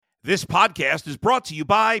This podcast is brought to you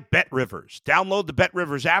by BetRivers. Download the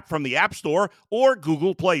BetRivers app from the App Store or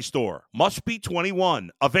Google Play Store. Must be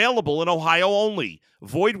 21. Available in Ohio only.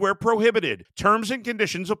 Void where prohibited. Terms and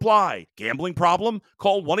conditions apply. Gambling problem?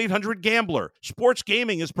 Call 1-800-GAMBLER. Sports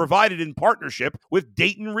gaming is provided in partnership with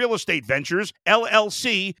Dayton Real Estate Ventures,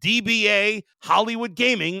 LLC, DBA, Hollywood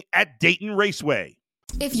Gaming at Dayton Raceway.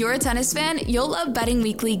 If you're a tennis fan, you'll love Betting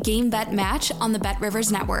Weekly Game Bet Match on the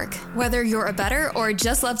BetRivers Network. Whether you're a bettor or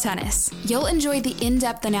just love tennis, you'll enjoy the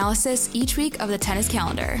in-depth analysis each week of the tennis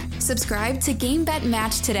calendar. Subscribe to Game Bet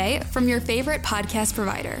Match today from your favorite podcast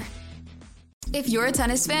provider. If you're a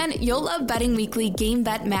tennis fan, you'll love Betting Weekly Game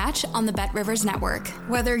Bet Match on the BetRivers Network.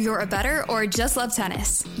 Whether you're a bettor or just love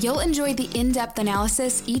tennis, you'll enjoy the in-depth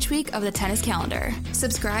analysis each week of the tennis calendar.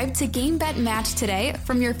 Subscribe to Game Bet Match today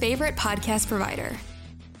from your favorite podcast provider.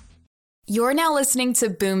 You're now listening to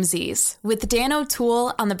Boomsies with Dan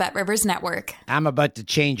O'Toole on the BetRivers Network. I'm about to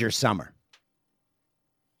change your summer.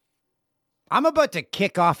 I'm about to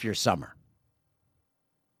kick off your summer.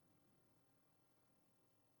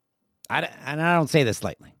 And I don't say this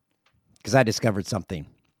lightly, because I discovered something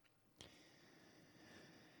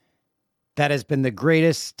that has been the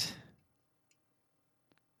greatest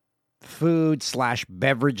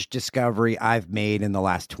food/beverage discovery I've made in the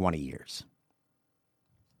last 20 years.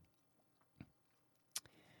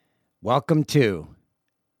 Welcome to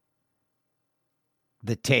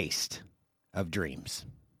the taste of dreams.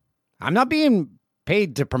 I'm not being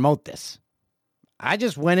paid to promote this. I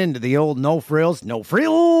just went into the old no frills, no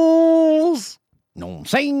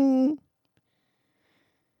sing.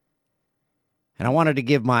 And I wanted to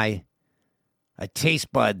give my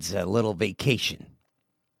taste buds a little vacation.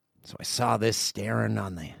 So I saw this staring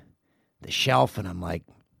on the shelf, and I'm like,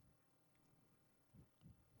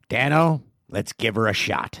 Dano, let's give her a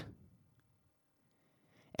shot.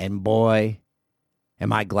 And boy,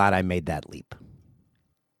 am I glad I made that leap.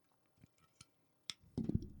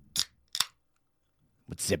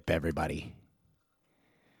 Let's sip, everybody.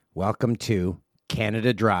 Welcome to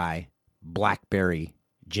Canada Dry Blackberry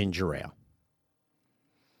Ginger Ale.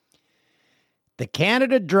 The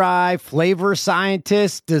Canada Dry flavor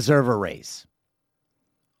scientists deserve a raise.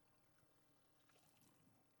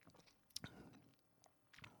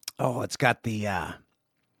 Oh, it's got the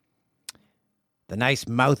nice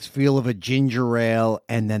mouthfeel of a ginger ale,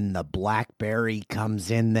 and then the blackberry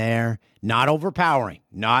comes in there. Not overpowering,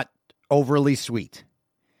 not overly sweet,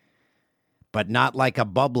 but not like a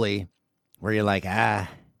bubbly where you're like, I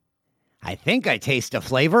think I taste a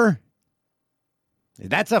flavor.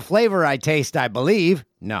 That's a flavor I taste, I believe.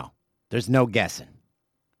 No, there's no guessing.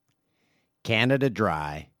 Canada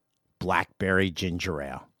Dry Blackberry Ginger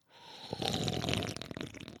Ale.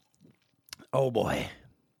 Oh, boy.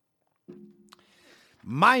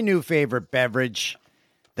 My new favorite beverage,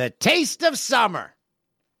 the taste of summer.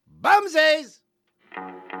 Boomsies!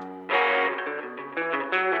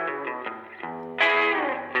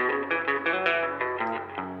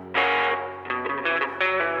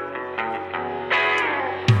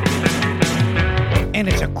 And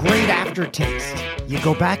it's a great aftertaste. You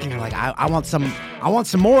go back and you're like, I want some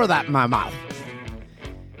more of that in my mouth.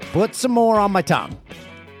 Put some more on my tongue.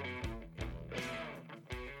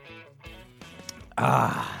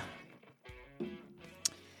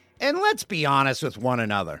 And let's be honest with one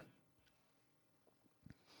another.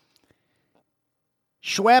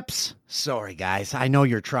 Schweppes, sorry guys, I know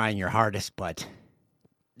you're trying your hardest, but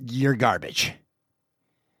you're garbage.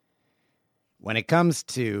 When it comes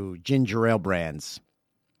to ginger ale brands,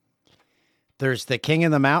 there's the king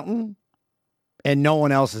of the mountain, and no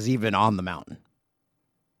one else is even on the mountain.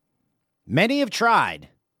 Many have tried,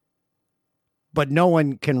 but no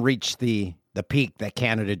one can reach the peak that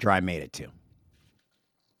Canada Dry made it to.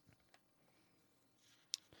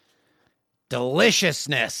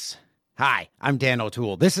 Deliciousness. Hi, I'm Dan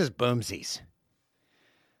O'Toole. This is Boomsies,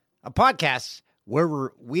 a podcast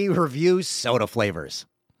where we review soda flavors.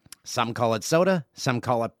 Some call it soda, some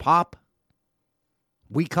call it pop.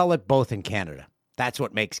 We call it both in Canada. That's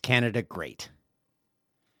what makes Canada great.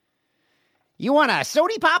 You want a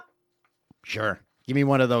sody pop? Sure. Give me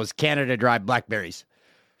one of those Canada Dry blackberries.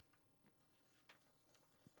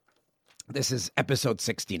 This is episode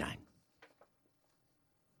 69.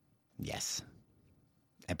 Yes,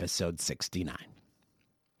 episode 69.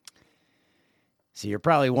 So you're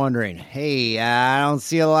probably wondering, hey, I don't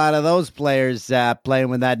see a lot of those players playing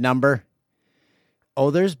with that number. Oh,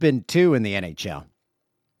 there's been two in the NHL.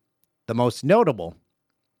 The most notable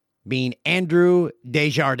being Andrew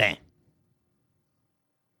Desjardins.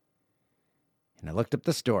 And I looked up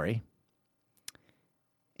the story.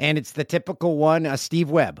 And it's the typical one, Steve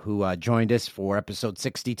Webb, who joined us for episode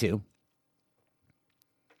 62.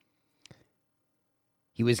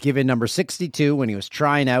 He was given number 62 when he was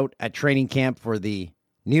trying out at training camp for the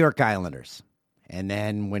New York Islanders. And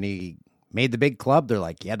then when he made the big club, they're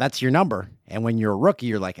like, yeah, that's your number. And when you're a rookie,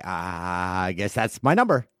 you're like, I guess that's my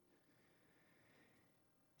number.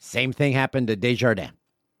 Same thing happened to Desjardins.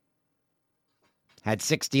 Had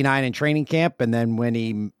 69 in training camp, and then when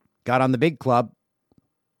he got on the big club,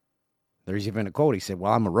 there's even a quote. He said,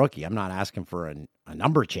 well, I'm a rookie. I'm not asking for a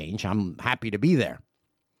number change. I'm happy to be there.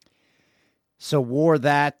 So wore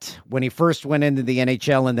that when he first went into the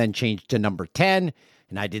NHL and then changed to number 10.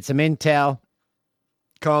 And I did some intel.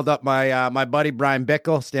 Called up my buddy Brian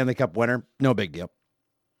Bickle, Stanley Cup winner. No big deal.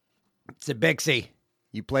 Said, Bixie,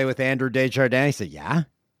 you play with Andrew Desjardins? He said, yeah.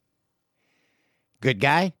 Good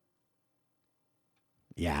guy?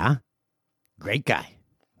 Yeah. Great guy.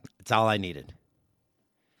 That's all I needed.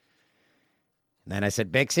 And then I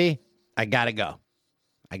said, Bixie, I got to go.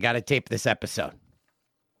 I got to tape this episode.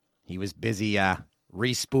 He was busy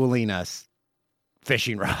respooling a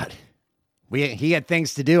fishing rod. He had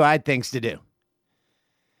things to do. I had things to do.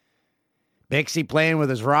 Bixie playing with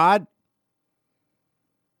his rod.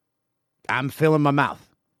 I'm filling my mouth.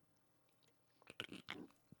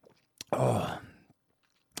 Oh.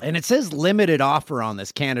 And it says limited offer on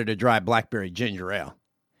this Canada Dry Blackberry Ginger Ale.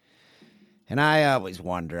 And I always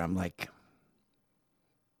wonder, I'm like,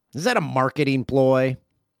 is that a marketing ploy?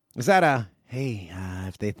 Is that a, hey,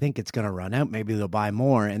 if they think it's going to run out, maybe they'll buy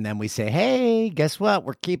more. And then we say, hey, guess what?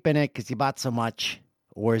 We're keeping it because you bought so much.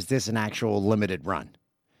 Or is this an actual limited run?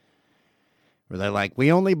 Where they're like,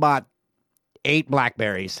 we only bought 8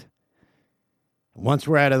 blackberries. Once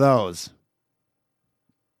we're out of those,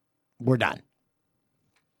 we're done.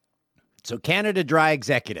 So Canada Dry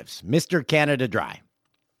executives, Mr. Canada Dry.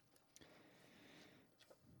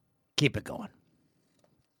 Keep it going.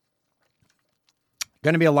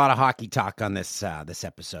 Going to be a lot of hockey talk on this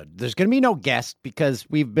episode. There's going to be no guest because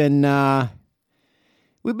we've been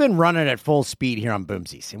running at full speed here on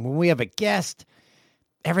Boomsies. And when we have a guest,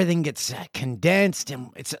 everything gets condensed and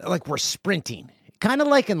it's like we're sprinting. Kind of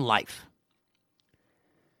like in life.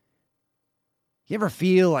 You ever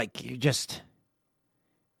feel like you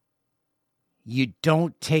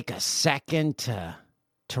don't take a second to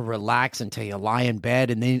relax until you lie in bed,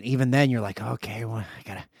 and then even then you're like, okay, well, I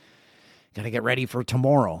gotta get ready for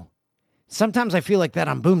tomorrow. Sometimes I feel like that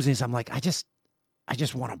on Boomsies. I'm like, I just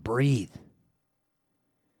want to breathe.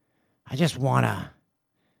 I just want to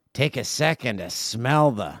take a second to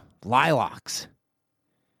smell the lilacs,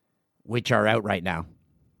 which are out right now.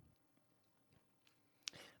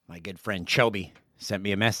 My good friend Chobi sent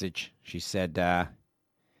me a message. She said,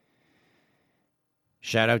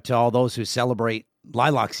 shout out to all those who celebrate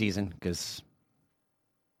lilac season, because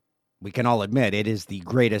we can all admit it is the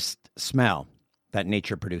greatest smell that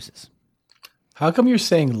nature produces. How come you're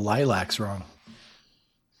saying lilacs wrong?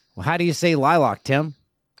 Well, how do you say lilac, Tim?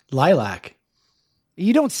 Lilac.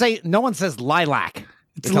 You don't say, no one says lilac.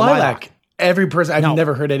 It's lilac. Every person, I've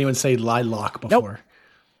never heard anyone say lilac before.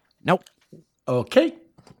 Nope. Okay.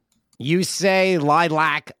 You say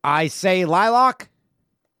lilac, I say lilac.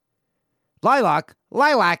 Lilac.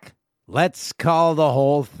 Let's call the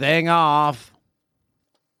whole thing off.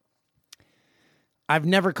 I've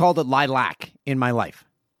never called it lilac in my life.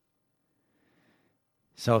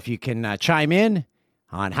 So if you can chime in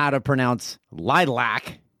on how to pronounce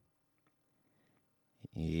lilac,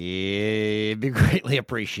 it'd be greatly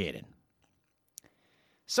appreciated.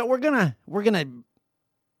 So we're gonna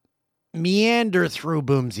meander through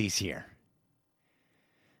Boomsies here.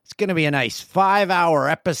 It's gonna be a nice 5-hour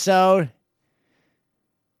episode.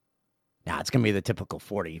 Now it's gonna be the typical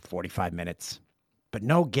 40-45 minutes, but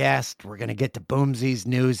no guest. We're gonna get to Boomsies,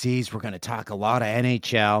 Newsies. We're gonna talk a lot of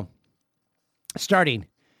NHL, starting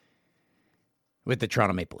with the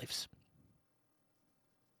Toronto Maple Leafs.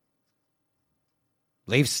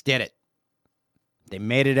 Leafs did it. They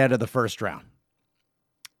made it out of the first round.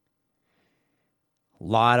 A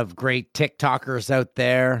lot of great TikTokers out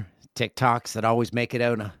there. TikToks that always make it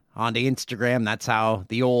out onto Instagram. That's how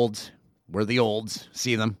the olds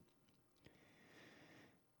see them.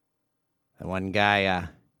 The one guy,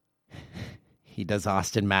 he does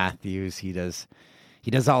Austin Matthews. He does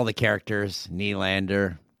all the characters,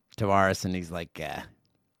 Nylander, Tavares, and he's like,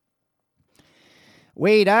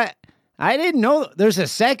 wait, I didn't know there's a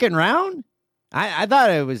second round. I thought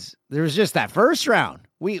there was just that first round.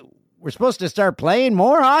 We're supposed to start playing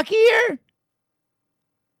more hockey here?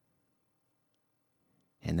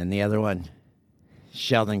 And then the other one,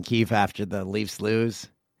 Sheldon Keefe, after the Leafs lose,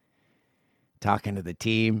 talking to the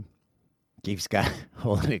team, Keith's got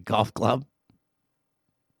holding a golf club.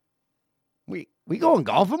 We going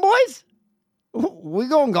golfing, boys? We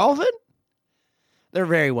going golfing? They're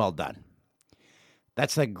very well done.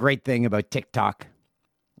 That's the great thing about TikTok,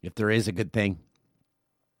 if there is a good thing.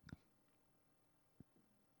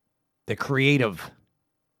 The creative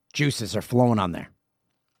juices are flowing on there.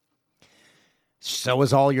 So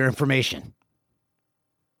is all your information.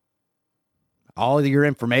 All of your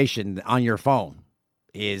information on your phone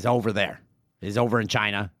is over there, is over in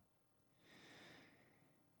China.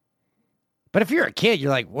 But if you're a kid, you're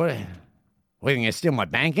like, what are you going to steal my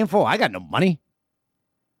bank info? I got no money.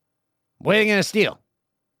 What are you going to steal?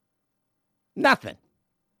 Nothing.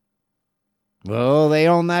 Well, they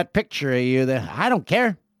own that picture of you. I don't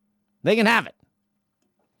care. They can have it.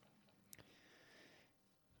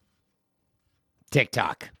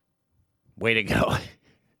 TikTok. Way to go.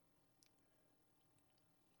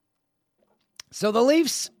 So the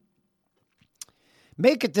Leafs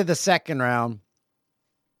make it to the second round,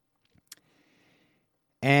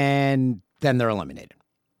 and then they're eliminated.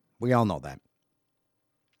 We all know that.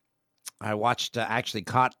 I watched, actually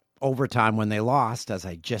caught overtime when they lost, as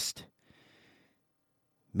I just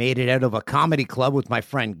made it out of a comedy club with my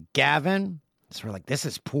friend Gavin. So we're like, this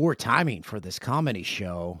is poor timing for this comedy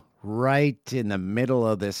show right in the middle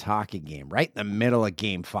of this hockey game, right in the middle of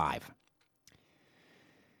Game 5.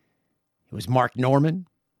 It was Mark Norman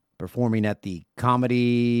performing at the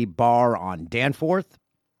Comedy Bar on Danforth.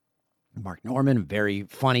 Mark Norman, very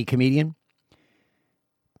funny comedian.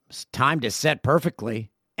 It's timed to set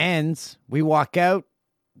perfectly. Ends. We walk out.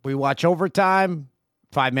 We watch overtime.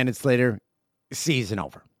 5 minutes later, season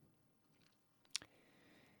over.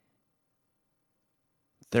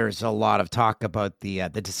 There's a lot of talk about the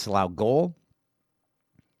disallowed goal.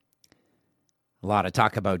 A lot of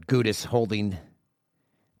talk about Gudas holding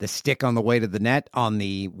the stick on the way to the net on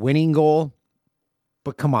the winning goal.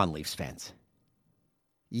 But come on, Leafs fans.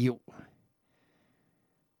 You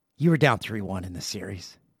were down 3-1 in the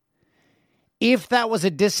series. If that was a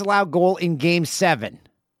disallowed goal in Game 7,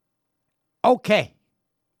 okay.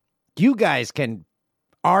 You guys can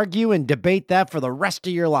argue and debate that for the rest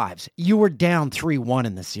of your lives. You were down 3-1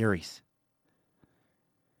 in the series.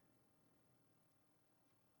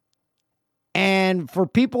 And for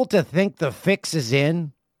people to think the fix is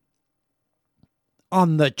in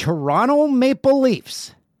on the Toronto Maple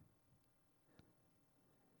Leafs,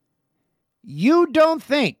 you don't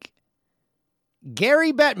think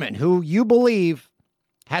Gary Bettman, who you believe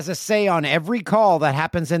has a say on every call that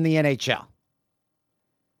happens in the NHL,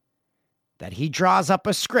 that he draws up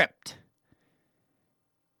a script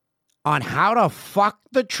on how to fuck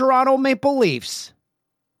the Toronto Maple Leafs,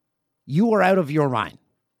 you are out of your mind.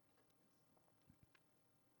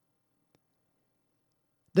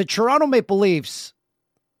 The Toronto Maple Leafs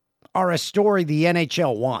are a story the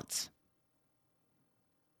NHL wants.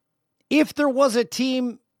 If there was a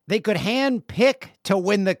team they could hand pick to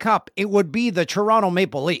win the cup, it would be the Toronto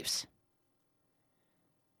Maple Leafs.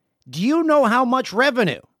 Do you know how much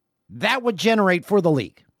revenue that would generate for the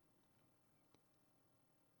league?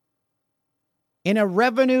 In a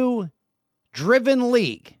revenue-driven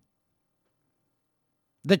league,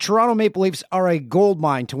 the Toronto Maple Leafs are a gold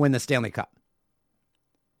mine to win the Stanley Cup.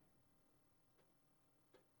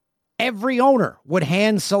 Every owner would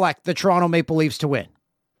hand select the Toronto Maple Leafs to win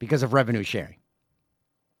because of revenue sharing.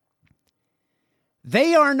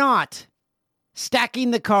 They are not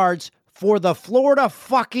stacking the cards for the Florida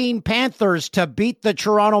fucking Panthers to beat the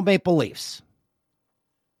Toronto Maple Leafs.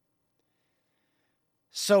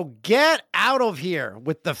 So get out of here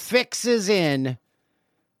with the fixes in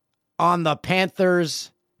on the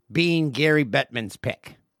Panthers being Gary Bettman's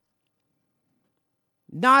pick.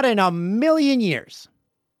 Not in a million years.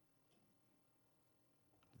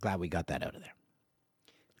 Glad we got that out of there.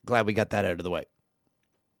 Glad we got that out of the way.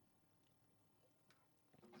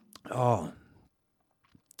 Oh.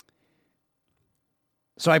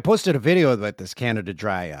 So I posted a video about this Canada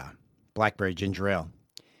Dry blackberry ginger ale.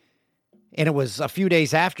 And it was a few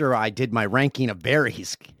days after I did my ranking of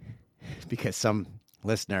berries because some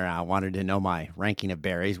listener wanted to know my ranking of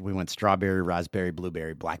berries. We went strawberry, raspberry,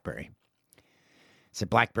 blueberry, blackberry. I said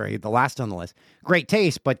blackberry, the last on the list. Great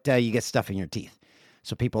taste, but you get stuff in your teeth.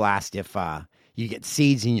 So people asked if you get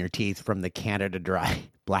seeds in your teeth from the Canada Dry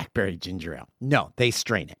blackberry ginger ale. No, they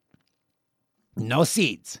strain it. No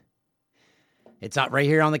seeds. It's not right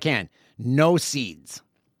here on the can. No seeds.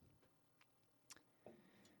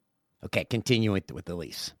 Okay, continuing with the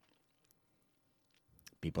Leafs.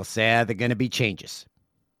 People say there are going to be changes.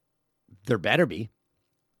 There better be.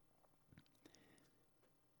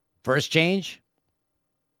 First change,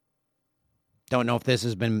 Don't know if this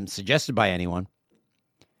has been suggested by anyone.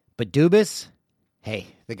 But Dubas, hey,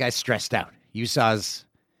 the guy's stressed out. You saw his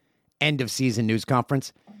end-of-season news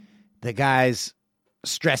conference. The guy's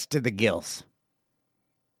stressed to the gills.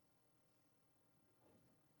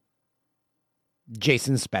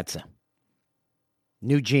 Jason Spezza,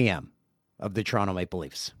 new GM of the Toronto Maple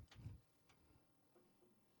Leafs.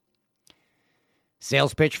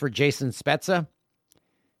 Sales pitch for Jason Spezza.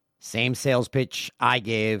 Same sales pitch I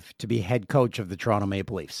gave to be head coach of the Toronto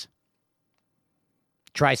Maple Leafs.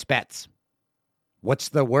 Try Spets. What's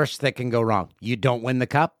the worst that can go wrong? You don't win the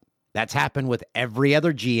cup? That's happened with every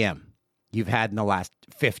other GM you've had in the last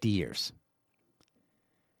 50 years.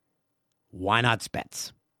 Why not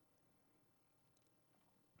Spets?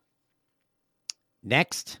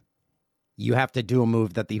 Next, you have to do a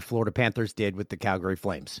move that the Florida Panthers did with the Calgary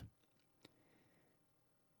Flames.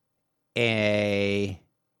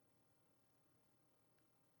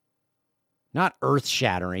 Not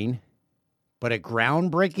earth-shattering, but a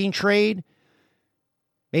groundbreaking trade,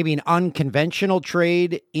 maybe an unconventional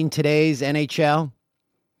trade in today's NHL.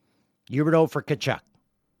 Huberdeau for Tkachuk.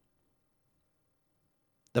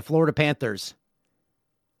 The Florida Panthers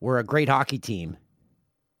were a great hockey team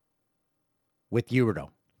with Huberdeau.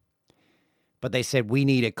 But they said, we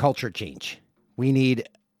need a culture change. We need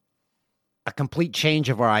a complete change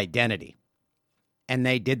of our identity. And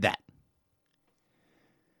they did that.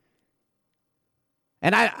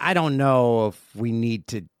 And I don't know if we need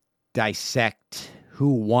to dissect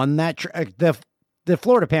who won that trade. The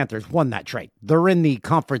Florida Panthers won that trade. They're in the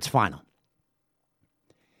conference final.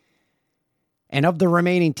 And of the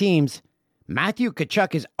remaining teams, Matthew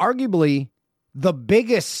Tkachuk is arguably the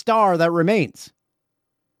biggest star that remains.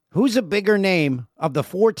 Who's a bigger name of the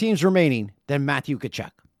 4 teams remaining than Matthew Tkachuk?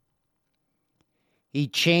 He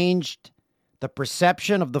changed the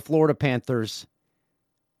perception of the Florida Panthers.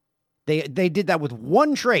 They did that with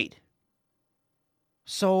one trade.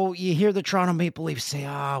 So you hear the Toronto Maple Leafs say,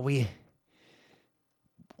 we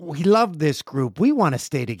love this group. We want to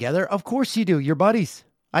stay together. Of course you do. You're buddies.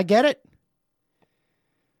 I get it.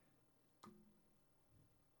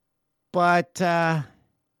 But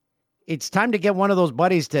it's time to get one of those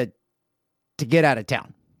buddies to get out of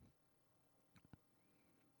town.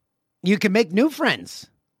 You can make new friends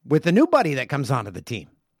with a new buddy that comes onto the team.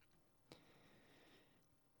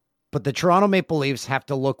 But the Toronto Maple Leafs have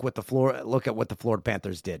to look at what the Florida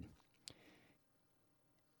Panthers did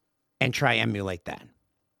and try emulate that.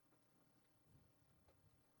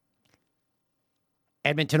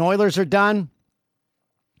 Edmonton Oilers are done.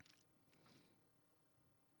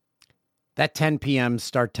 That 10 p.m.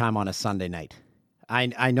 start time on a Sunday night.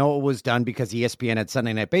 I know it was done because ESPN had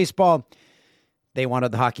Sunday Night Baseball. They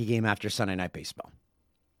wanted the hockey game after Sunday Night Baseball.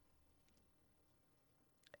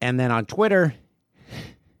 And then on Twitter,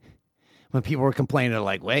 when people were complaining, they're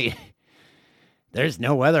like, wait, there's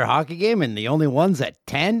no other hockey game and the only one's at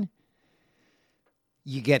 10?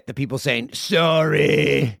 You get the people saying,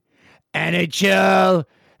 sorry, NHL,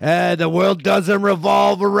 the world doesn't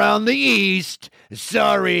revolve around the East.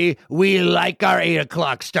 Sorry, we like our 8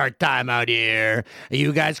 o'clock start time out here.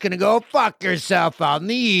 You guys gonna go fuck yourself out in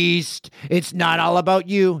the East. It's not all about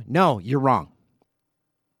you. No, you're wrong.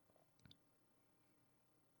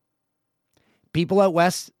 People out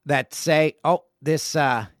West that say, this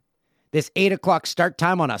 8 o'clock start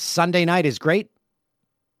time on a Sunday night is great.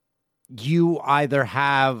 You either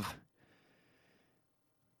have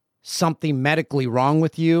something medically wrong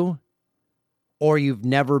with you, or you've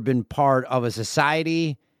never been part of a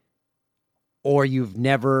society, or you've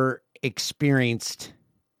never experienced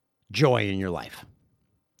joy in your life.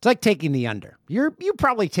 It's like taking the under. You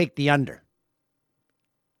probably take the under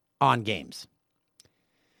on games.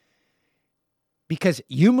 Because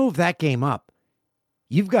you move that game up,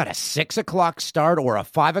 you've got a 6 o'clock start or a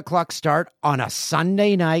 5 o'clock start on a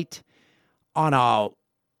Sunday night I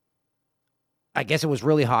guess it was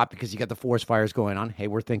really hot because you got the forest fires going on. Hey,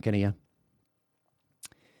 we're thinking of you.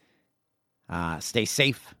 Stay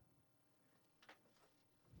safe.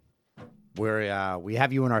 We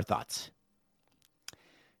have you in our thoughts.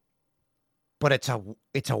 But it's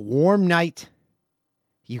a warm night.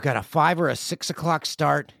 You got a 5 or a 6 o'clock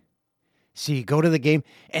start. So you go to the game,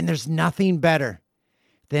 and there's nothing better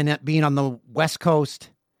than being on the West Coast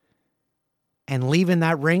and leaving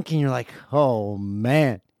that rink, and you're like, oh,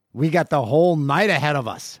 man, we got the whole night ahead of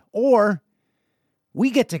us. Or we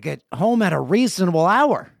get to get home at a reasonable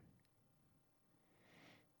hour.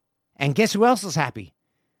 And guess who else is happy?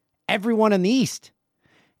 Everyone in the East.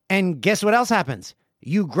 And guess what else happens?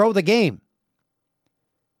 You grow the game.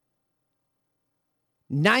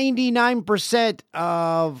 99%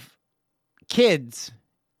 of kids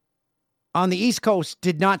on the East Coast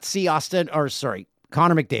did not see Connor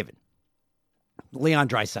McDavid, Leon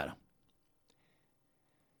Draisaitl.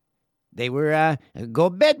 They were, go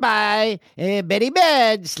bed bye, beddy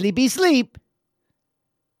bed, sleepy sleep.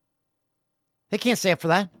 They can't stay up for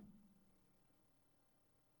that.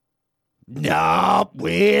 Nope,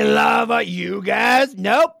 we love you guys.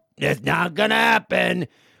 Nope, it's not gonna happen.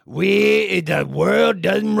 The world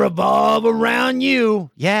doesn't revolve around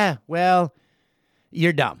you. Yeah, well,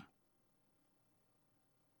 you're dumb.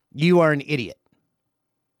 You are an idiot.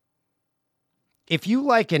 If you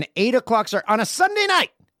like an 8 o'clock start on a Sunday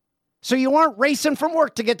night, so you aren't racing from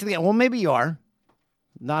work to get to the game. Well, maybe you are.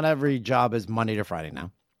 Not every job is Monday to Friday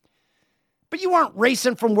now. But you aren't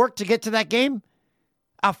racing from work to get to that game.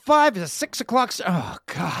 A 5 to 6 o'clock start. Oh,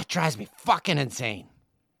 God, it drives me fucking insane.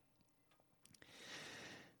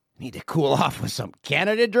 Need to cool off with some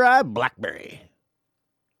Canada Dry Blackberry.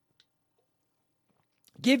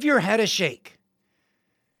 Give your head a shake.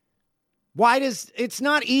 It's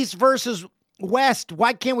not East versus West.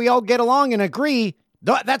 Why can't we all get along and agree?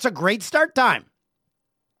 That's a great start time.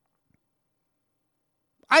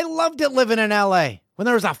 I loved it living in LA when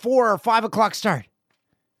there was a 4 or 5 o'clock start.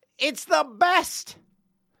 It's the best.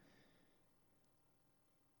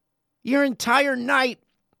 Your entire night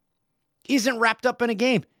isn't wrapped up in a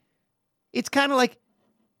game. It's kind of like,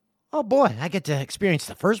 oh boy, I get to experience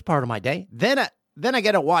the first part of my day. Then I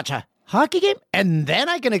get to watch a hockey game, and then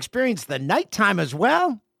I can experience the nighttime as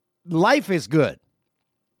well. Life is good.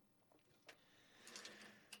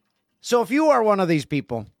 So if you are one of these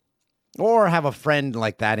people, or have a friend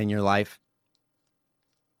like that in your life,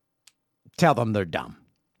 tell them they're dumb.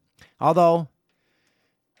 Although,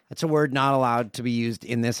 that's a word not allowed to be used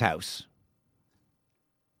in this house.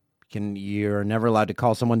 You're never allowed to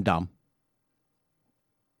call someone dumb,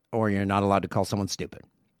 or you're not allowed to call someone stupid.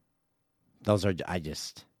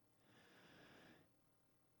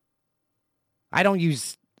 I don't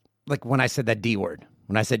use, like when I said that D word,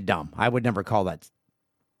 when I said dumb, I would never call that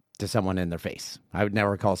to someone in their face. I would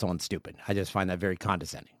never call someone stupid. I just find that very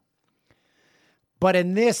condescending. But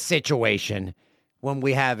in this situation, when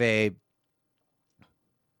we have a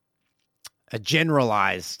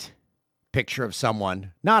generalized picture of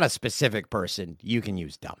someone, not a specific person, you can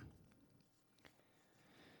use dumb.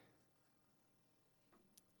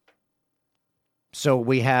 So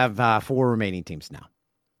we have 4 remaining teams now.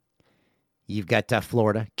 You've got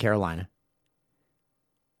Florida, Carolina.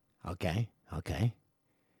 Okay.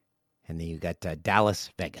 And then you've got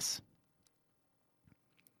Dallas, Vegas.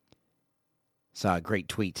 Saw a great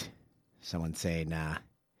tweet. Someone saying,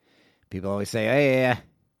 people always say, hey,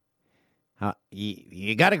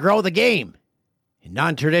 you got to grow the game in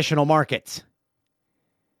non-traditional markets.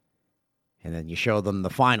 And then you show them the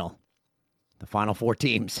final 4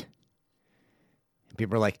 teams. And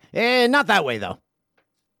people are like, not that way, though.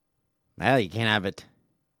 Well, you can't have it.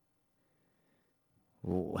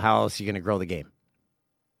 How else are you going to grow the game?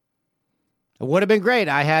 It would have been great.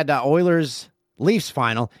 I had Oilers-Leafs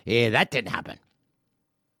final. That didn't happen.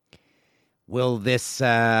 Will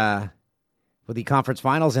the conference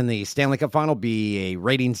finals and the Stanley Cup final be a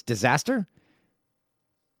ratings disaster?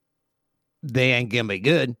 They ain't going to be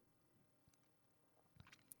good.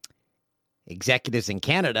 Executives in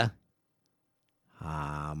Canada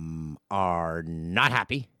are not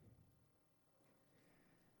happy.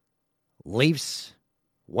 Leafs,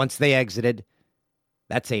 once they exited,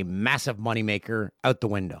 that's a massive moneymaker out the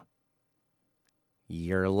window.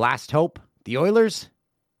 Your last hope, the Oilers,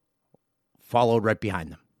 followed right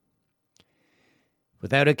behind them.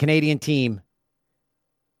 Without a Canadian team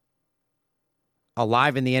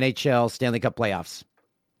alive in the NHL Stanley Cup playoffs,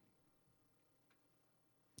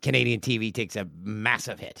 Canadian TV takes a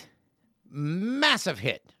massive hit. Massive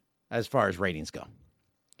hit as far as ratings go.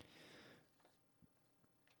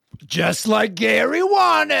 Just like Gary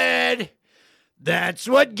wanted. That's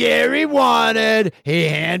what Gary wanted. He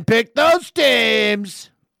handpicked those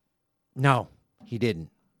teams. No, he didn't.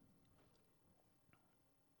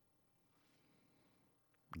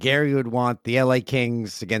 Gary would want the LA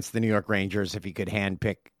Kings against the New York Rangers if he could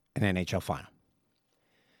handpick an NHL final.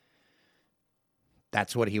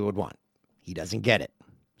 That's what he would want. He doesn't get it.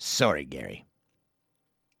 Sorry, Gary.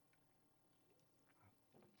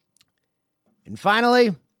 And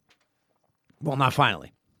finally, well, not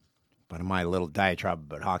finally, but in my little diatribe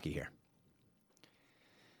about hockey here.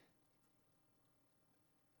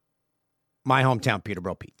 My hometown,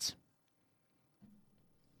 Peterborough Pete's.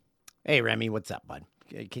 Hey, Remi, what's up, bud?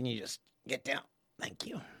 Can you just get down? Thank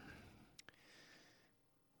you.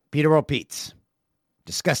 Peterborough Pete's.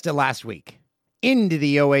 Discussed it last week. Into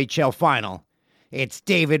the OHL final. It's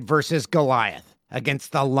David versus Goliath.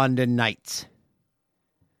 against the London Knights.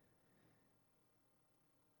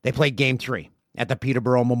 They played Game 3 at the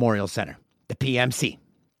Peterborough Memorial Center, the PMC,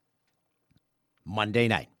 Monday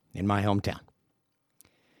night in my hometown.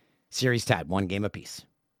 Series tied, 1 game apiece.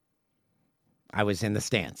 I was in the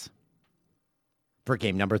stands for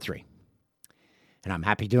game number 3. And I'm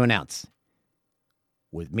happy to announce,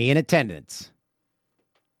 with me in attendance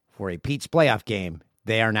for a Pete's playoff game,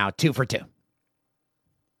 they are now 2 for 2.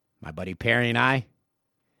 My buddy Perry and I,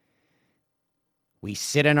 we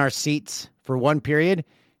sit in our seats for one period,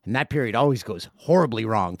 and that period always goes horribly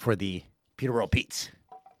wrong for the Peterborough Petes.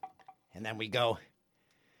 And then we go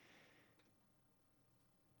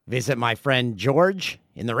visit my friend George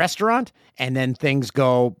in the restaurant, and then things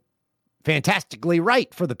go fantastically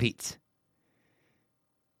right for the Petes.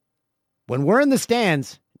 When we're in the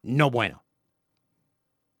stands, no bueno.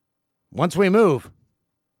 Once we move,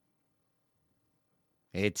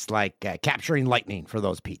 it's like capturing lightning for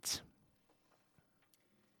those Petes.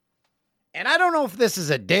 And I don't know if this is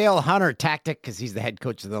a Dale Hunter tactic because he's the head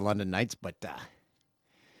coach of the London Knights, but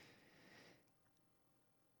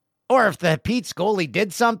or if the Pete's goalie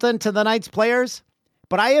did something to the Knights players,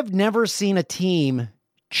 but I have never seen a team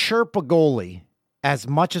chirp a goalie as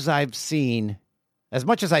much as I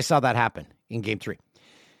saw that happen in Game 3.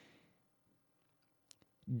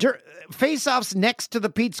 Face-offs next to the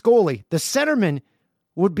Pete's goalie, the centerman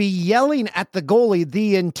would be yelling at the goalie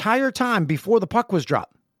the entire time before the puck was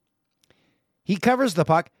dropped. He covers the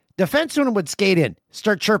puck. Defenseman would skate in,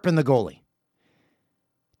 start chirping the goalie.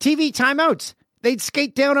 TV timeouts. They'd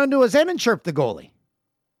skate down onto his end and chirp the goalie.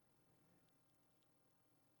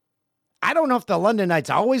 I don't know if the London Knights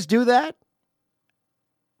always do that,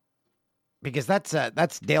 because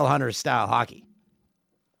that's Dale Hunter's style hockey.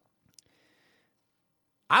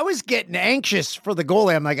 I was getting anxious for the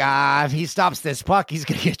goalie. I'm like, if he stops this puck, he's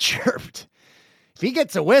going to get chirped. If he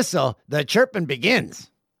gets a whistle, the chirping begins.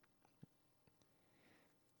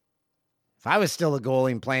 If I was still a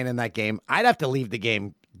goalie and playing in that game, I'd have to leave the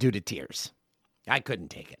game due to tears. I couldn't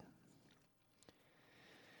take it.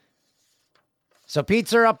 So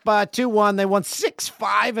Pete's are up 2-1. They won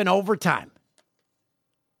 6-5 in overtime.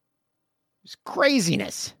 It's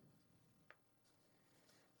craziness.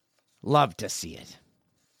 Love to see it.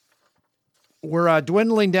 We're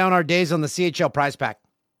dwindling down our days on the CHL prize pack.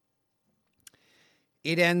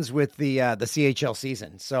 It ends with the CHL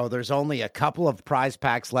season, so there's only a couple of prize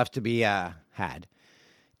packs left to be had.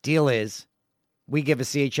 Deal is, we give a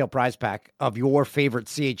CHL prize pack of your favorite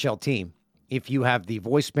CHL team. If you have the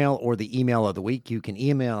voicemail or the email of the week, you can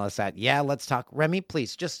email us at, let's talk. Remi,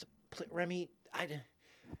 please, Remi,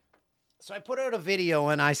 So I put out a video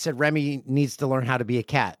and I said, Remi needs to learn how to be a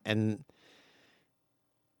cat. And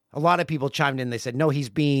a lot of people chimed in. They said, no,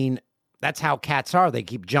 that's how cats are. They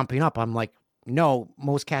keep jumping up. I'm like, no,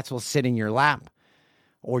 most cats will sit in your lap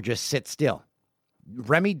or just sit still.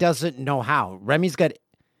 Remi doesn't know how. Remi's got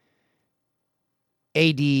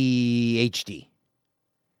ADHD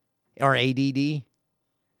or ADD,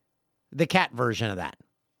 the cat version of that.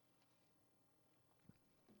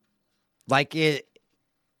 Like it's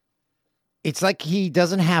like he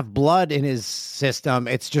doesn't have blood in his system.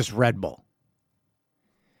 It's just Red Bull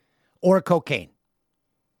or cocaine.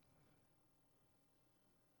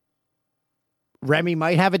 Remi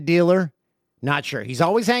might have a dealer. Not sure. He's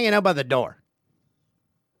always hanging out by the door.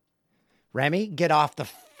 Remi, get off the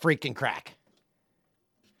freaking crack.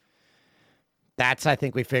 I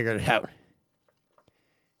think we figured it out.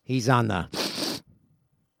 He's on the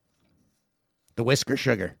whisker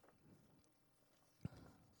sugar.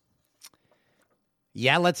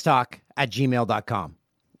 Let's talk at gmail.com.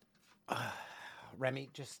 Remi,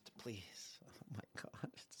 just please. Oh my God,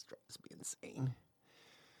 it drives me insane.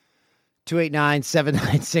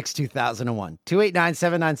 289-796-2001.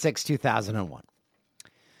 289-796-2001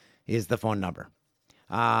 is the phone number.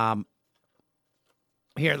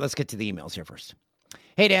 Here, let's get to the emails here first.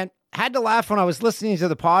 Hey, Dan, had to laugh when I was listening to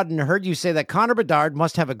the pod and heard you say that Connor Bedard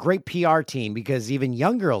must have a great PR team because even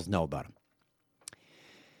young girls know about him.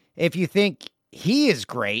 If you think he is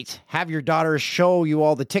great, have your daughter show you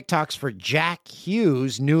all the TikToks for Jack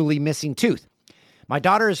Hughes' newly missing tooth. My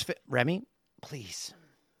daughter is... Remi, please.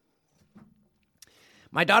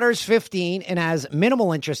 My daughter is 15 and has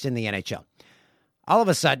minimal interest in the NHL. All of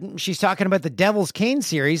a sudden, she's talking about the Devil's Cane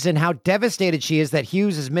series and how devastated she is that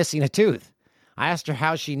Hughes is missing a tooth. I asked her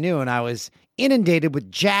how she knew, and I was inundated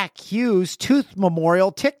with Jack Hughes tooth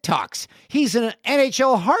memorial TikToks. He's an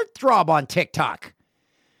NHL heartthrob on TikTok.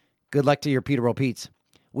 Good luck to your Peterborough Petes.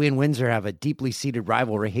 We in Windsor have a deeply seated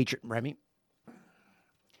rivalry. Hatred, Remi.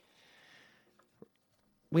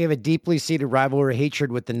 We have a deeply seated rivalry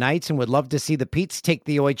hatred with the Knights and would love to see the Petes take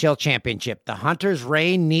the OHL championship. The Hunters'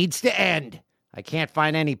 reign needs to end. I can't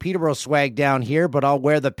find any Peterborough swag down here, but I'll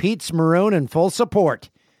wear the Petes maroon in full support.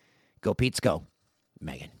 Go Petes, go.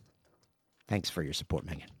 Megan. Thanks for your support,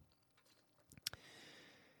 Megan.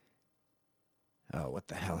 Oh, what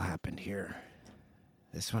the hell happened here?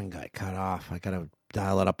 This one got cut off. I got to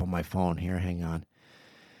dial it up on my phone here. Hang on.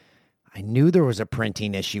 I knew there was a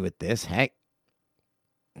printing issue with this. Hey,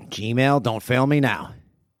 Gmail, don't fail me now.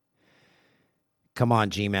 Come on,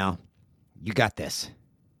 Gmail. You got this.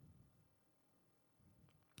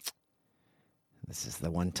 This is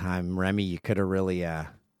the one time, Remi, you could have really...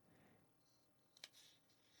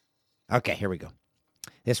 Okay, here we go.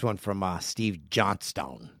 This one from Steve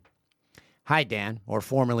Johnstone. Hi, Dan, or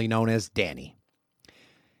formerly known as Danny.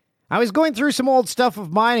 I was going through some old stuff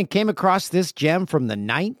of mine and came across this gem from the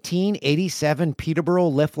 1987 Peterborough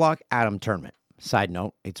Liftlock Atom Tournament. Side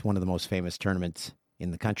note, it's one of the most famous tournaments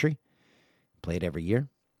in the country. Played every year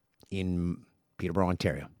in Peterborough,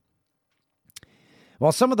 Ontario.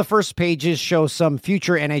 While some of the first pages show some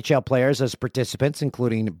future NHL players as participants,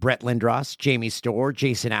 including Brett Lindros, Jamie Storr,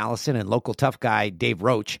 Jason Allison, and local tough guy Dave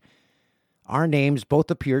Roach, our names both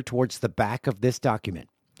appear towards the back of this document.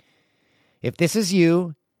 If this is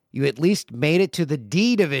you, you at least made it to the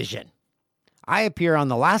D division. I appear on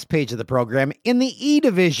the last page of the program in the E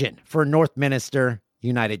division for Northminster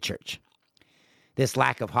United Church. This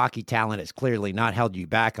lack of hockey talent has clearly not held you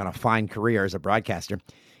back on a fine career as a broadcaster.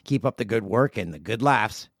 Keep up the good work and the good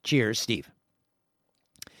laughs. Cheers, Steve.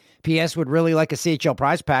 P.S. would really like a CHL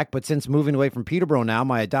prize pack, but since moving away from Peterborough now,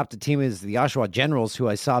 my adopted team is the Oshawa Generals, who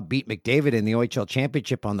I saw beat McDavid in the OHL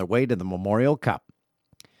Championship on their way to the Memorial Cup.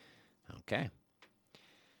 Okay.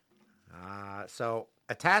 So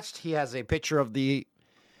attached, he has a picture of the...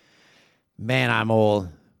 Man, I'm old.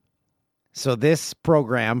 So this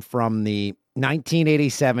program from the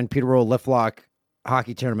 1987 Peterborough Liftlock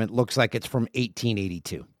Hockey Tournament looks like it's from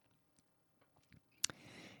 1882.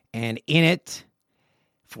 And in it,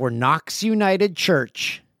 for Knox United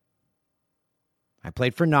Church, I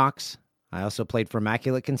played for Knox. I also played for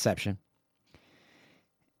Immaculate Conception.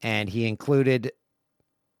 And he included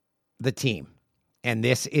the team. And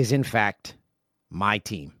this is, in fact, my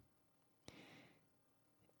team.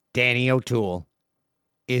 Danny O'Toole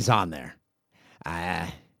is on there.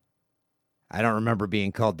 I don't remember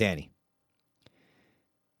being called Danny.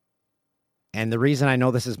 And the reason I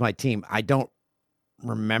know this is my team, I don't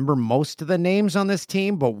remember most of the names on this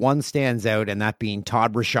team, but one stands out, and that being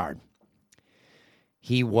Todd Richard.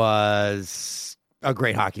 He was a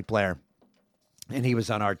great hockey player, and he was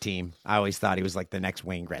on our team. I always thought he was like the next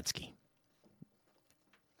Wayne Gretzky.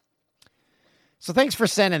 So thanks for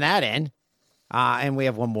sending that in. And we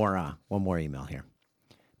have one more email here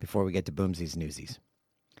before we get to Boomsies Newsies.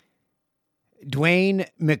 Dwayne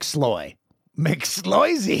McSloy.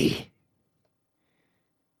 McSloysy.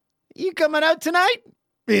 You coming out tonight?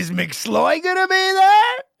 Is McSloy going to be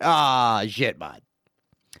there? Ah, shit, bud.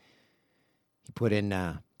 He put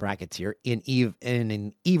in brackets here in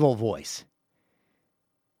an evil voice.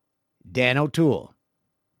 Dan O'Toole.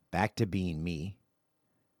 Back to being me.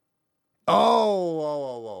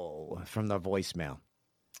 Oh, from the voicemail.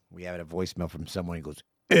 We have a voicemail from someone who goes,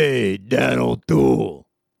 "Hey, Dan O'Toole."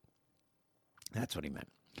 That's what he meant.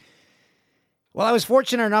 Well, I was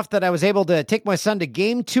fortunate enough that I was able to take my son to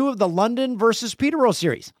Game 2 of the London versus Peterborough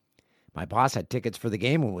series. My boss had tickets for the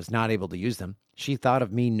game and was not able to use them. She thought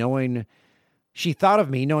of me knowing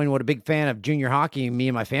what a big fan of junior hockey me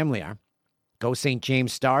and my family are. Go St.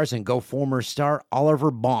 James Stars and go former star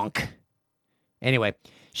Oliver Bonk. Anyway,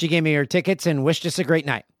 she gave me her tickets and wished us a great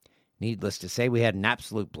night. Needless to say, we had an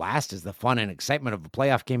absolute blast as the fun and excitement of a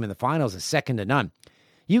playoff game in the finals is second to none.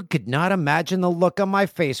 You could not imagine the look on my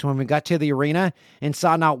face when we got to the arena and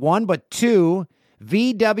saw not one but two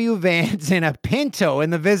VW vans and a Pinto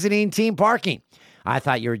in the visiting team parking. I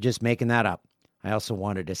thought you were just making that up. I also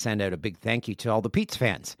wanted to send out a big thank you to all the Pete's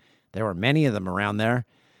fans. There were many of them around there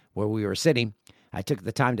where we were sitting. I took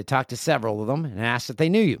the time to talk to several of them and asked if they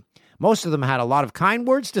knew you. Most of them had a lot of kind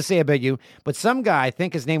words to say about you, but some guy, I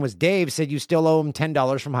think his name was Dave, said you still owe him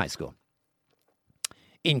 $10 from high school.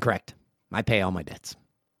 Incorrect. I pay all my debts.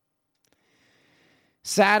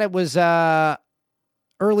 Sad it was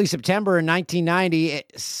early September in 1990.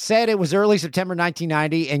 It said it was early September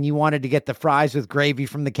 1990, and you wanted to get the fries with gravy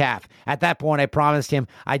from the calf. At that point, I promised him,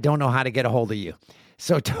 I don't know how to get a hold of you.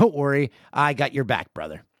 So don't worry, I got your back,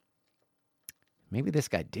 brother. Maybe this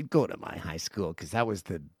guy did go to my high school, because that was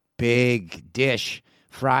the big dish,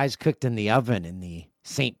 fries cooked in the oven in the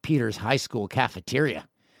St. Peter's High School cafeteria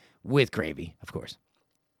with gravy, of course.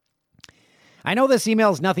 I know this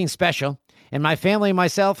email is nothing special, and my family and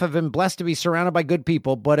myself have been blessed to be surrounded by good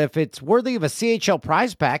people, but if it's worthy of a CHL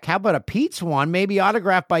prize pack, how about a Pete's one, maybe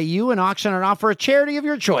autographed by you and auction it off for a charity of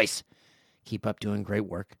your choice? Keep up doing great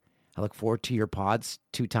work. I look forward to your pods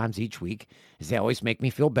 2 times each week, as they always make me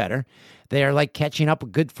feel better. They are like catching up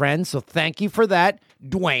with good friends, so thank you for that,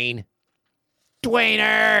 Dwayne.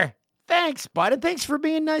 Dwayner! Thanks, bud, and thanks for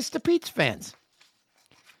being nice to Pete's fans.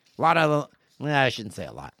 A lot of, well, I shouldn't say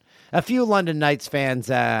a lot. A few London Knights fans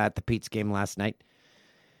at the Pete's game last night.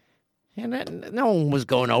 And no one was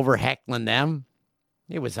going over heckling them.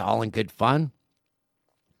 It was all in good fun.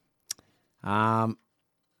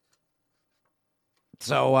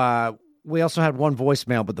 So we also had one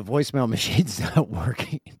voicemail, but the voicemail machine's not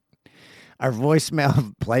working. Our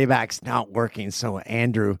voicemail playback's not working, so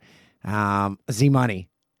Andrew, Z-Money,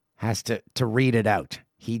 has to read it out.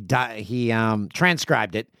 He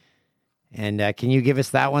transcribed it. And can you give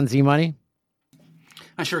us that one, Z-Money?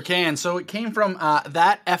 I sure can. So it came from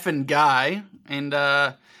that effing guy, and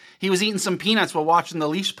he was eating some peanuts while watching the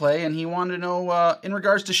Leafs play, and he wanted to know, in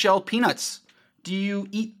regards to shelled peanuts, do you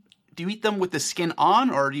eat them with the skin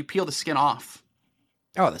on, or do you peel the skin off?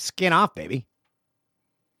 Oh, the skin off, baby.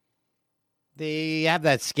 They have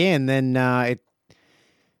that skin, then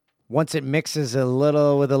once it mixes with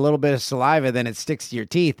a little bit of saliva, then it sticks to your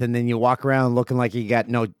teeth, and then you walk around looking like you got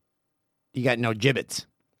no gibbets.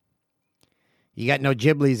 You got no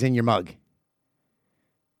giblies in your mug.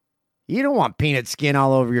 You don't want peanut skin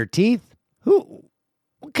all over your teeth.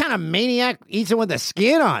 What kind of maniac eats it with the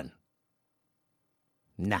skin on?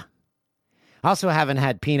 Nah. Also haven't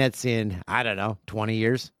had peanuts in, 20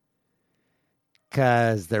 years.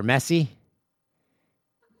 Because they're messy.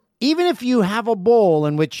 Even if you have a bowl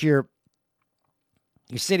in which you're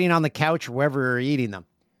sitting on the couch or wherever you're eating them.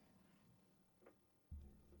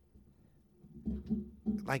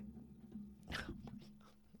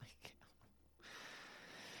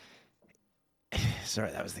 Sorry,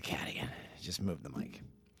 that was the cat again. Just moved the mic.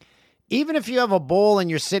 Even if you have a bowl and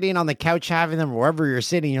you're sitting on the couch having them, wherever you're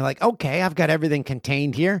sitting, you're like, okay, I've got everything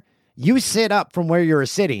contained here. You sit up from where you're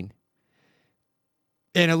sitting,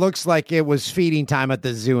 and it looks like it was feeding time at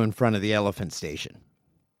the zoo in front of the elephant station.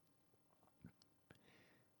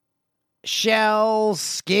 Shells,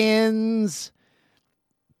 skins,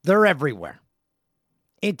 they're everywhere.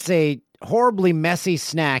 It's a horribly messy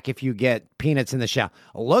snack if you get peanuts in the shell.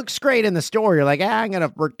 Looks great in the store. You're like, I'm going to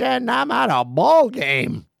pretend I'm at a ball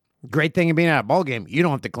game. Great thing of being at a ball game, you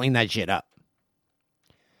don't have to clean that shit up.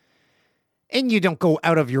 And you don't go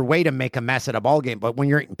out of your way to make a mess at a ball game, but when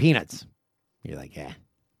you're eating peanuts, you're like, yeah.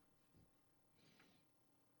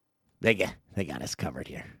 They got us covered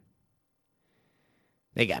here.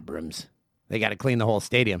 They got brooms. They got to clean the whole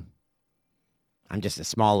stadium. I'm just a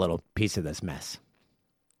small little piece of this mess.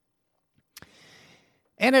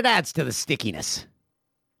 And it adds to the stickiness.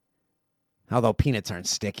 Although peanuts aren't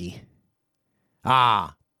sticky.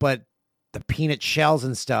 But the peanut shells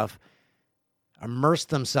and stuff immerse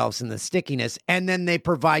themselves in the stickiness, and then they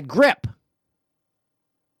provide grip.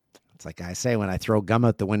 It's like I say when I throw gum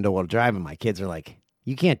out the window while driving, my kids are like,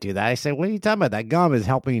 you can't do that. I say, what are you talking about? That gum is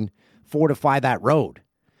helping fortify that road.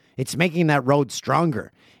 It's making that road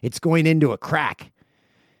stronger. It's going into a crack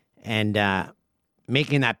and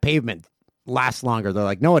making that pavement last longer. They're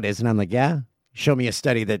like, no, it isn't. I'm like, yeah, show me a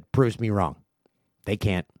study that proves me wrong. They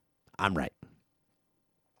can't. I'm right.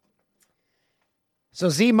 So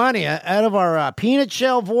Z-Money, out of our peanut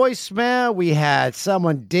shell voicemail, we had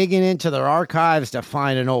someone digging into their archives to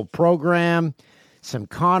find an old program, some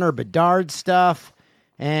Connor Bedard stuff,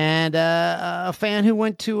 and a fan who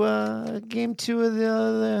went to game 2 of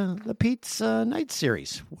the Pete's Night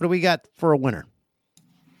Series. What do we got for a winner?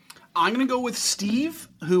 I'm going to go with Steve,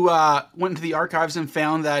 who went into the archives and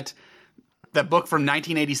found that book from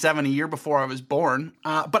 1987, a year before I was born.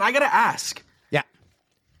 But I got to ask. Yeah.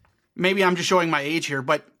 Maybe I'm just showing my age here,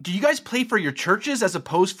 but do you guys play for your churches as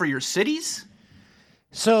opposed for your cities?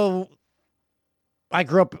 So I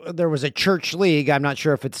grew up, there was a church league. I'm not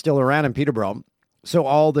sure if it's still around in Peterborough. So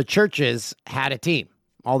all the churches had a team.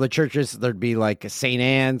 All the churches, there'd be like a St.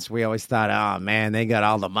 Anne's. We always thought, oh man, they got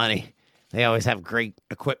all the money. They always have great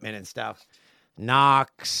equipment and stuff.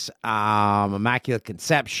 Knox, Immaculate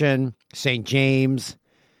Conception, St. James.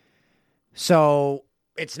 So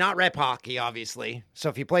it's not rep hockey, obviously. So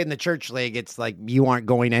if you played in the church league, it's like you aren't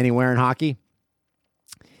going anywhere in hockey.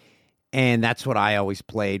 And that's what I always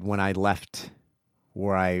played when I left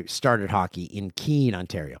where I started hockey in Keene,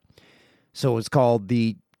 Ontario. So it was called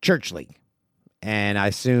the Church League. And I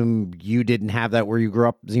assume you didn't have that where you grew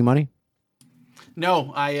up, Z-Money?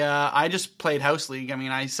 No, I just played House League. I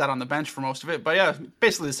mean, I sat on the bench for most of it, but yeah,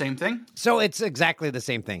 basically the same thing. So it's exactly the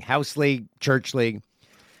same thing. House League, Church League.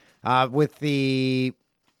 With the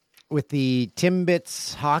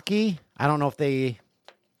Timbits hockey, I don't know if the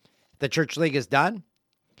Church League is done.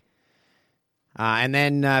 And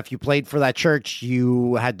then if you played for that church,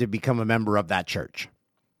 you had to become a member of that church.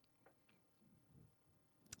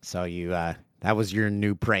 So that was your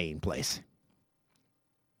new praying place.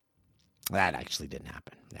 That actually didn't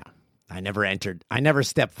happen. No, I never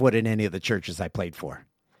stepped foot in any of the churches I played for.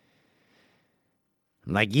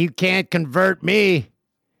 I'm like, you can't convert me.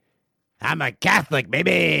 I'm a Catholic,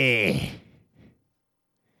 baby.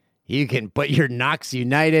 You can put your Knox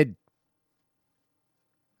United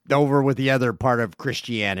over with the other part of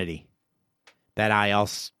Christianity that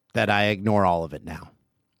I ignore all of it now.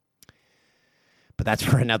 But that's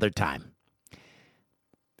for another time.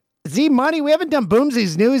 Z Money, we haven't done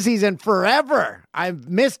Boomsies Newsies in forever. I've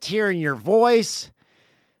missed hearing your voice.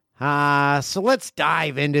 So let's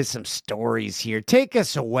dive into some stories here. Take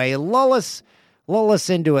us away. Lull us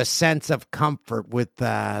into a sense of comfort with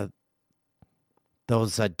those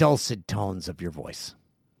dulcet tones of your voice.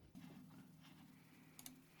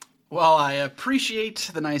 Well, I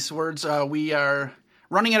appreciate the nice words. We are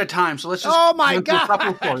running out of time, so let's just Oh my go through a couple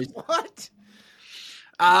of God. stories. What?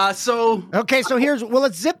 Okay, so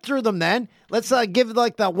let's zip through them then. Let's give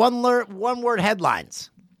like the one word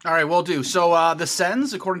headlines. All right, we'll do. So the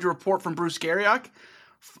Sens, according to a report from Bruce Garriock,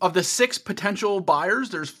 of the 6 potential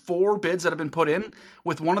buyers, there's 4 bids that have been put in,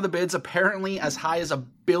 with one of the bids apparently as high as $1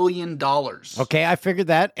 billion. Okay, I figured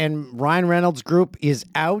that. And Ryan Reynolds' group is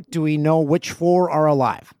out. Do we know which 4 are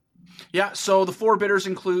alive? Yeah, so the 4 bidders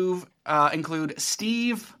include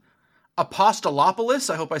Steve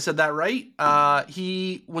Apostolopoulos. I hope I said that right.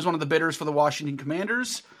 He was one of the bidders for the Washington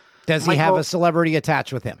Commanders. Does he have a celebrity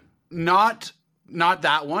attached with him? Not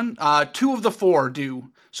that one. 2 of the 4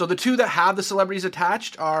 do. So the 2 that have the celebrities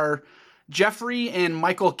attached are Jeffrey and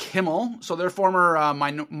Michael Kimmel. So they're former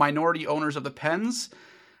minority owners of the Pens.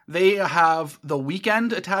 They have the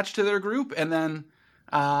Weeknd attached to their group. And then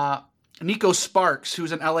Nico Sparks,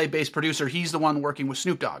 who's an LA-based producer. He's the one working with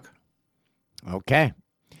Snoop Dogg. Okay.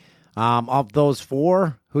 Of those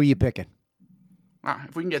 4, who are you picking?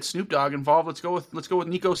 If we can get Snoop Dogg involved, let's go with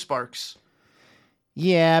Nico Sparks.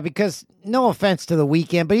 Yeah, because no offense to the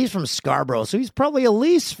Weeknd, but he's from Scarborough, so he's probably a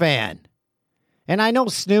Leafs fan. And I know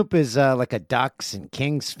Snoop is like a Ducks and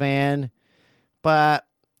Kings fan, but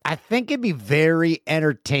I think it'd be very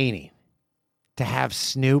entertaining to have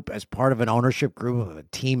Snoop as part of an ownership group of a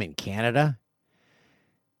team in Canada.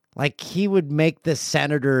 Like, he would make the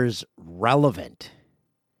Senators relevant.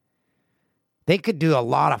 They could do a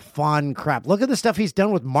lot of fun crap. Look at the stuff he's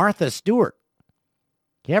done with Martha Stewart.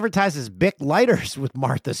 He advertises Bic lighters with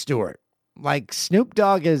Martha Stewart. Like, Snoop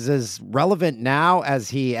Dogg is as relevant now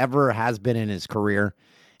as he ever has been in his career.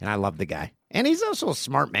 And I love the guy. And he's also a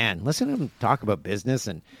smart man. Listen to him talk about business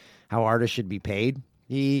and how artists should be paid.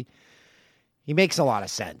 He makes a lot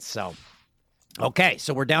of sense. So, okay.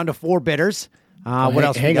 So we're down to 4 bidders. What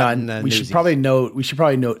else? Hang on. We should probably note.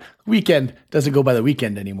 Weeknd doesn't go by the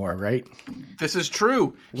Weeknd anymore, right? This is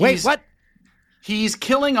true. Wait, what? He's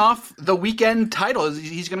killing off the Weeknd title.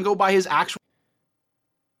 He's going to go by his actual.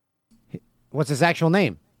 What's his actual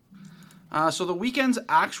name? So the Weeknd's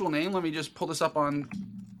actual name. Let me just pull this up on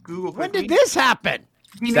Google. When did this happen?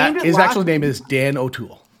 His actual name is Dan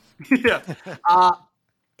O'Toole. Yeah.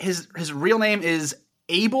 His real name is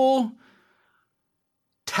Abel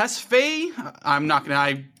Tesfaye.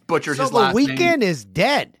 I butchered his last name. So the Weeknd is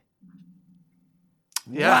dead.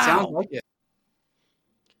 Yeah, wow. It sounds like it.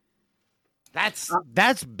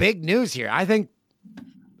 That's big news here.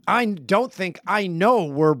 I don't think I know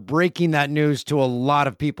we're breaking that news to a lot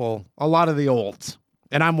of people, a lot of the olds,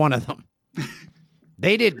 and I'm one of them.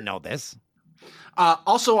 They didn't know this.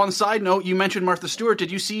 Also, on the side note, you mentioned Martha Stewart.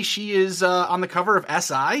 Did you see she is on the cover of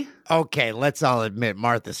SI? Okay, let's all admit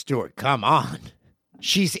Martha Stewart. Come on.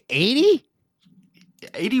 She's 80?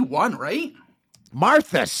 81, right?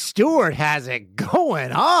 Martha Stewart has it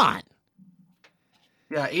going on.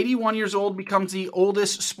 Yeah, 81 years old, becomes the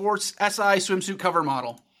oldest sports SI swimsuit cover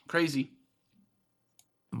model. Crazy.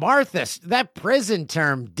 Martha, that prison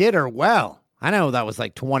term did her well. I know that was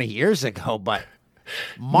like 20 years ago, but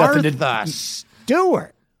Martha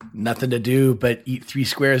Stewart. Nothing to do but eat 3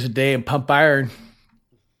 squares a day and pump iron.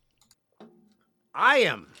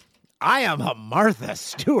 I am a Martha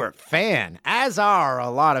Stewart fan, as are a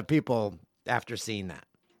lot of people after seeing that.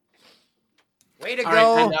 Way to go,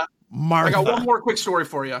 right, Martha. I got one more quick story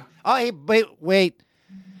for you. Oh, hey, wait.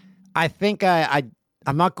 I think I'm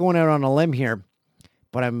not going out on a limb here,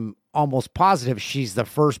 but I'm almost positive she's the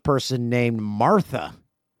first person named Martha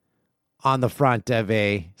on the front of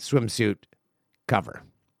a swimsuit cover.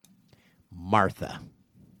 Martha.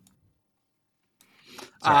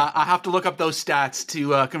 I have to look up those stats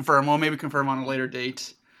to confirm. Well, maybe confirm on a later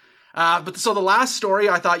date. But so the last story,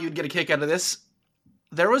 I thought you'd get a kick out of this.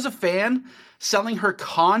 There was a fan selling her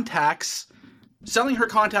contacts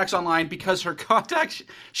online because her contacts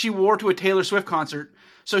she wore to a Taylor Swift concert.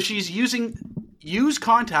 So she's using used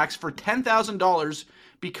contacts for $10,000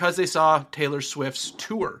 because they saw Taylor Swift's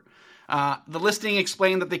tour. The listing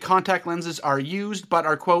explained that the contact lenses are used but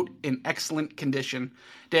are, quote, in excellent condition.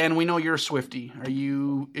 Dan, we know you're a Swiftie. Are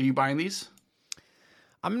you buying these?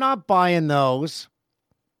 I'm not buying those,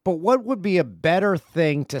 but what would be a better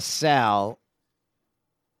thing to sell?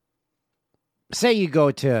 Say you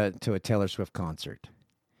go to a Taylor Swift concert.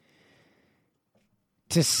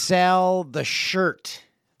 To sell the shirt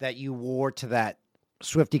that you wore to that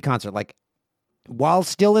Swiftie concert, like while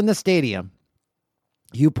still in the stadium,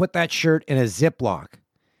 you put that shirt in a Ziploc.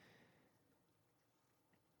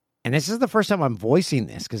 And this is the first time I'm voicing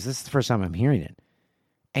this because this is the first time I'm hearing it.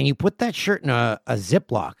 And you put that shirt in a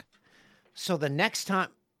Ziploc. So the next time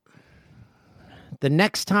that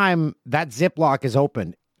Ziploc is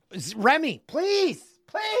opened, Remi, please,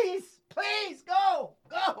 go.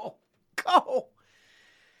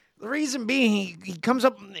 The reason being, he climbs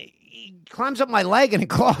up my leg and it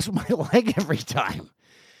claws my leg every time.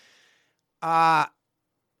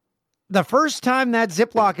 The first time that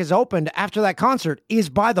Ziploc is opened after that concert is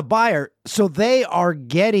by the buyer, so they are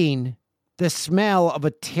getting the smell of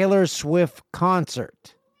a Taylor Swift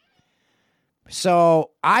concert.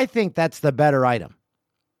 So I think that's the better item.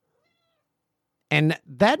 And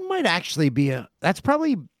that might actually be that's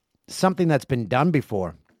probably something that's been done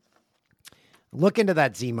before. Look into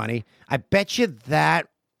that, Z-Money. I bet you that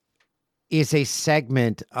is a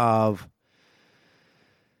segment of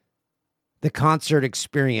the concert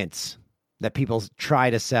experience that people try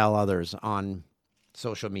to sell others on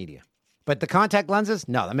social media. But the contact lenses,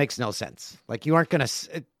 no, that makes no sense. Like you aren't going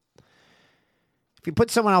to... If you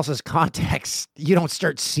put someone else's contacts, you don't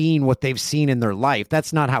start seeing what they've seen in their life.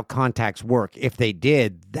 That's not how contacts work. If they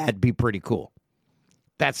did, that'd be pretty cool.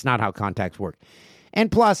 That's not how contacts work.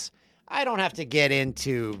 And plus, I don't have to get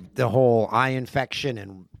into the whole eye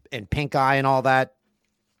infection and pink eye and all that.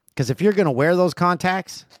 Because if you're going to wear those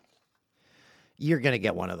contacts, you're going to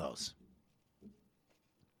get one of those.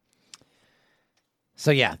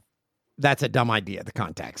 So yeah, that's a dumb idea, the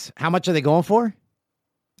contacts. How much are they going for?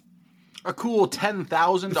 A cool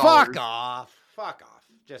 $10,000. Fuck off.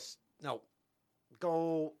 Just, no.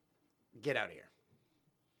 Go, get out of here.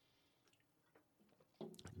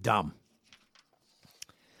 Dumb.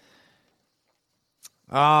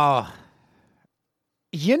 Oh,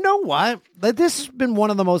 you know what? This has been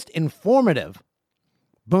one of the most informative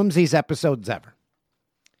Boomsies episodes ever.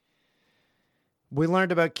 We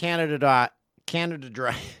learned about Canada Dry.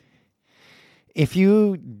 If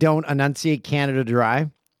you don't enunciate Canada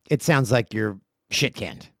Dry, it sounds like you're shit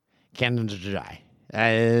canned. Canada Dry.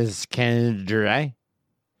 Is Canada Dry?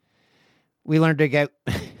 We learned to get...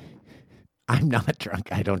 I'm not drunk.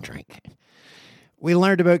 I don't drink. We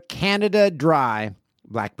learned about Canada Dry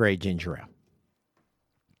Blackberry Ginger Ale.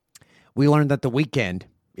 We learned that the Weeknd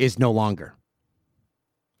is no longer.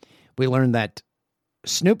 We learned that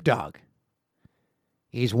Snoop Dogg,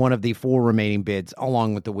 he's one of the 4 remaining bids,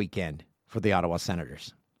 along with the Weeknd, for the Ottawa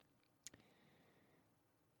Senators.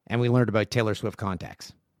 And we learned about Taylor Swift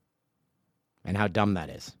contacts and how dumb that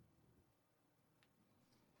is.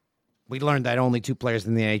 We learned that only 2 players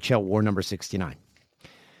in the NHL wore number 69.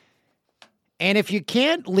 And if you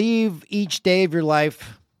can't leave each day of your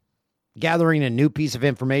life gathering a new piece of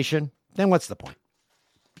information, then what's the point?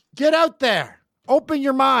 Get out there. Open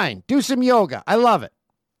your mind. Do some yoga. I love it.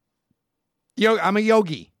 I'm a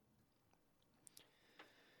yogi.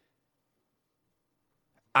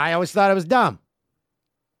 I always thought I was dumb.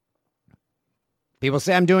 People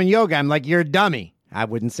say I'm doing yoga. I'm like, you're a dummy. I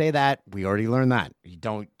wouldn't say that. We already learned that. You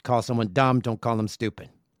don't call someone dumb. Don't call them stupid.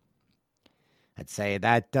 I'd say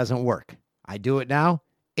that doesn't work. I do it now.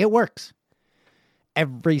 It works.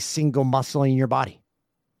 Every single muscle in your body.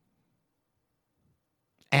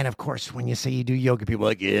 And of course, when you say you do yoga, people are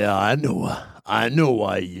like, yeah, I know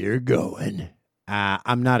why you're going.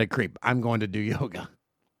 I'm not a creep. I'm going to do yoga.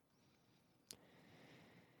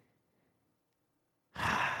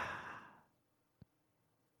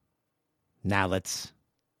 Now let's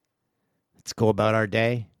go about our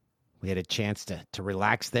day. We had a chance to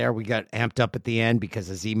relax there. We got amped up at the end because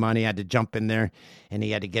of Z-Money had to jump in there, and he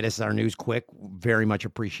had to get us our news quick. Very much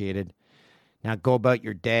appreciated. Now go about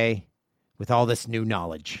your day with all this new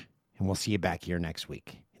knowledge. And we'll see you back here next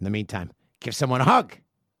week. In the meantime, give someone a hug.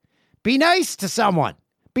 Be nice to someone.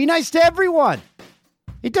 Be nice to everyone.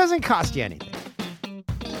 It doesn't cost you anything.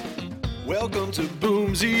 Welcome to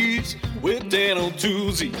Boomsies with Dan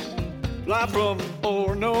O'Toozy. Live from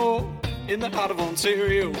Orono in the heart of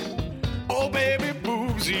Ontario. Oh, baby,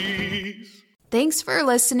 Boomsies. Thanks for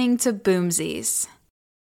listening to Boomsies.